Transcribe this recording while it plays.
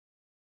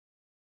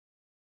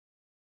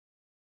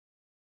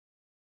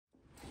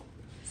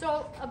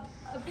So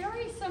a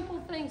very simple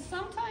thing,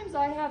 sometimes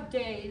I have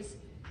days,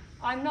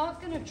 I'm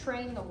not gonna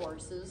train the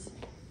horses,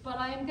 but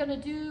I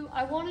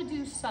want to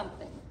do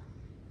something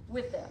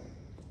with them.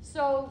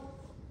 So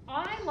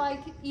I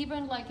like,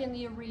 even like in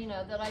the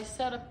arena, that I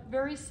set up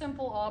very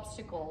simple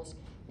obstacles.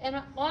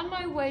 And on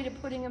my way to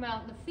putting them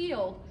out in the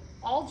field,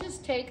 I'll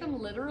just take them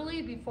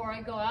literally before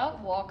I go out,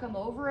 walk them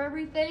over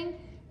everything,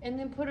 and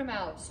then put them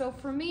out. So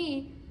for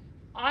me,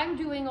 I'm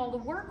doing all the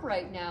work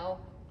right now.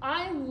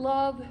 I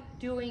love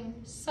doing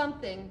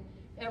something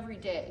every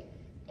day.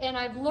 And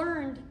I've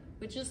learned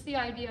with just the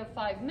idea of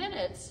 5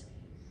 minutes,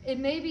 it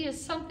may be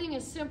something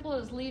as simple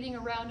as leading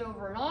around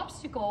over an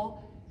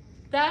obstacle.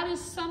 That is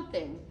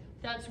something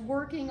that's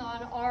working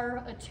on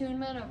our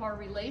attunement of our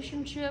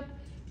relationship,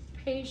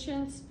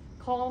 patience,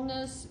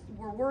 calmness.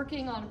 We're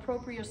working on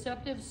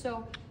proprioceptive.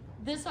 So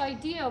this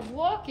idea of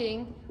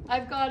walking,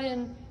 I've got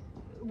in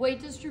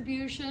weight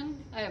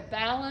distribution, I have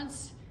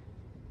balance,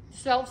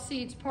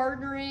 self-seeds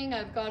partnering,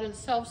 I've got in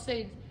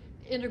self-seed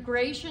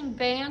integration,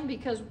 band,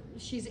 because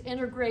she's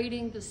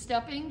integrating the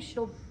stepping,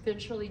 she'll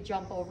eventually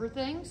jump over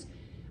things.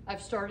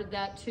 I've started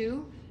that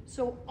too.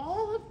 So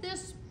all of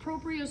this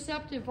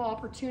proprioceptive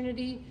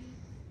opportunity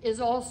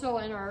is also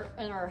in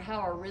our how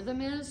our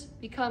rhythm is,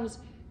 becomes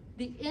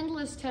the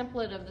endless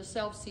template of the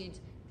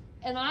self-seeds.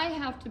 And I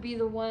have to be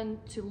the one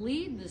to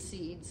lead the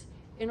seeds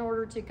in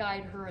order to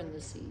guide her in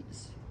the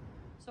seeds.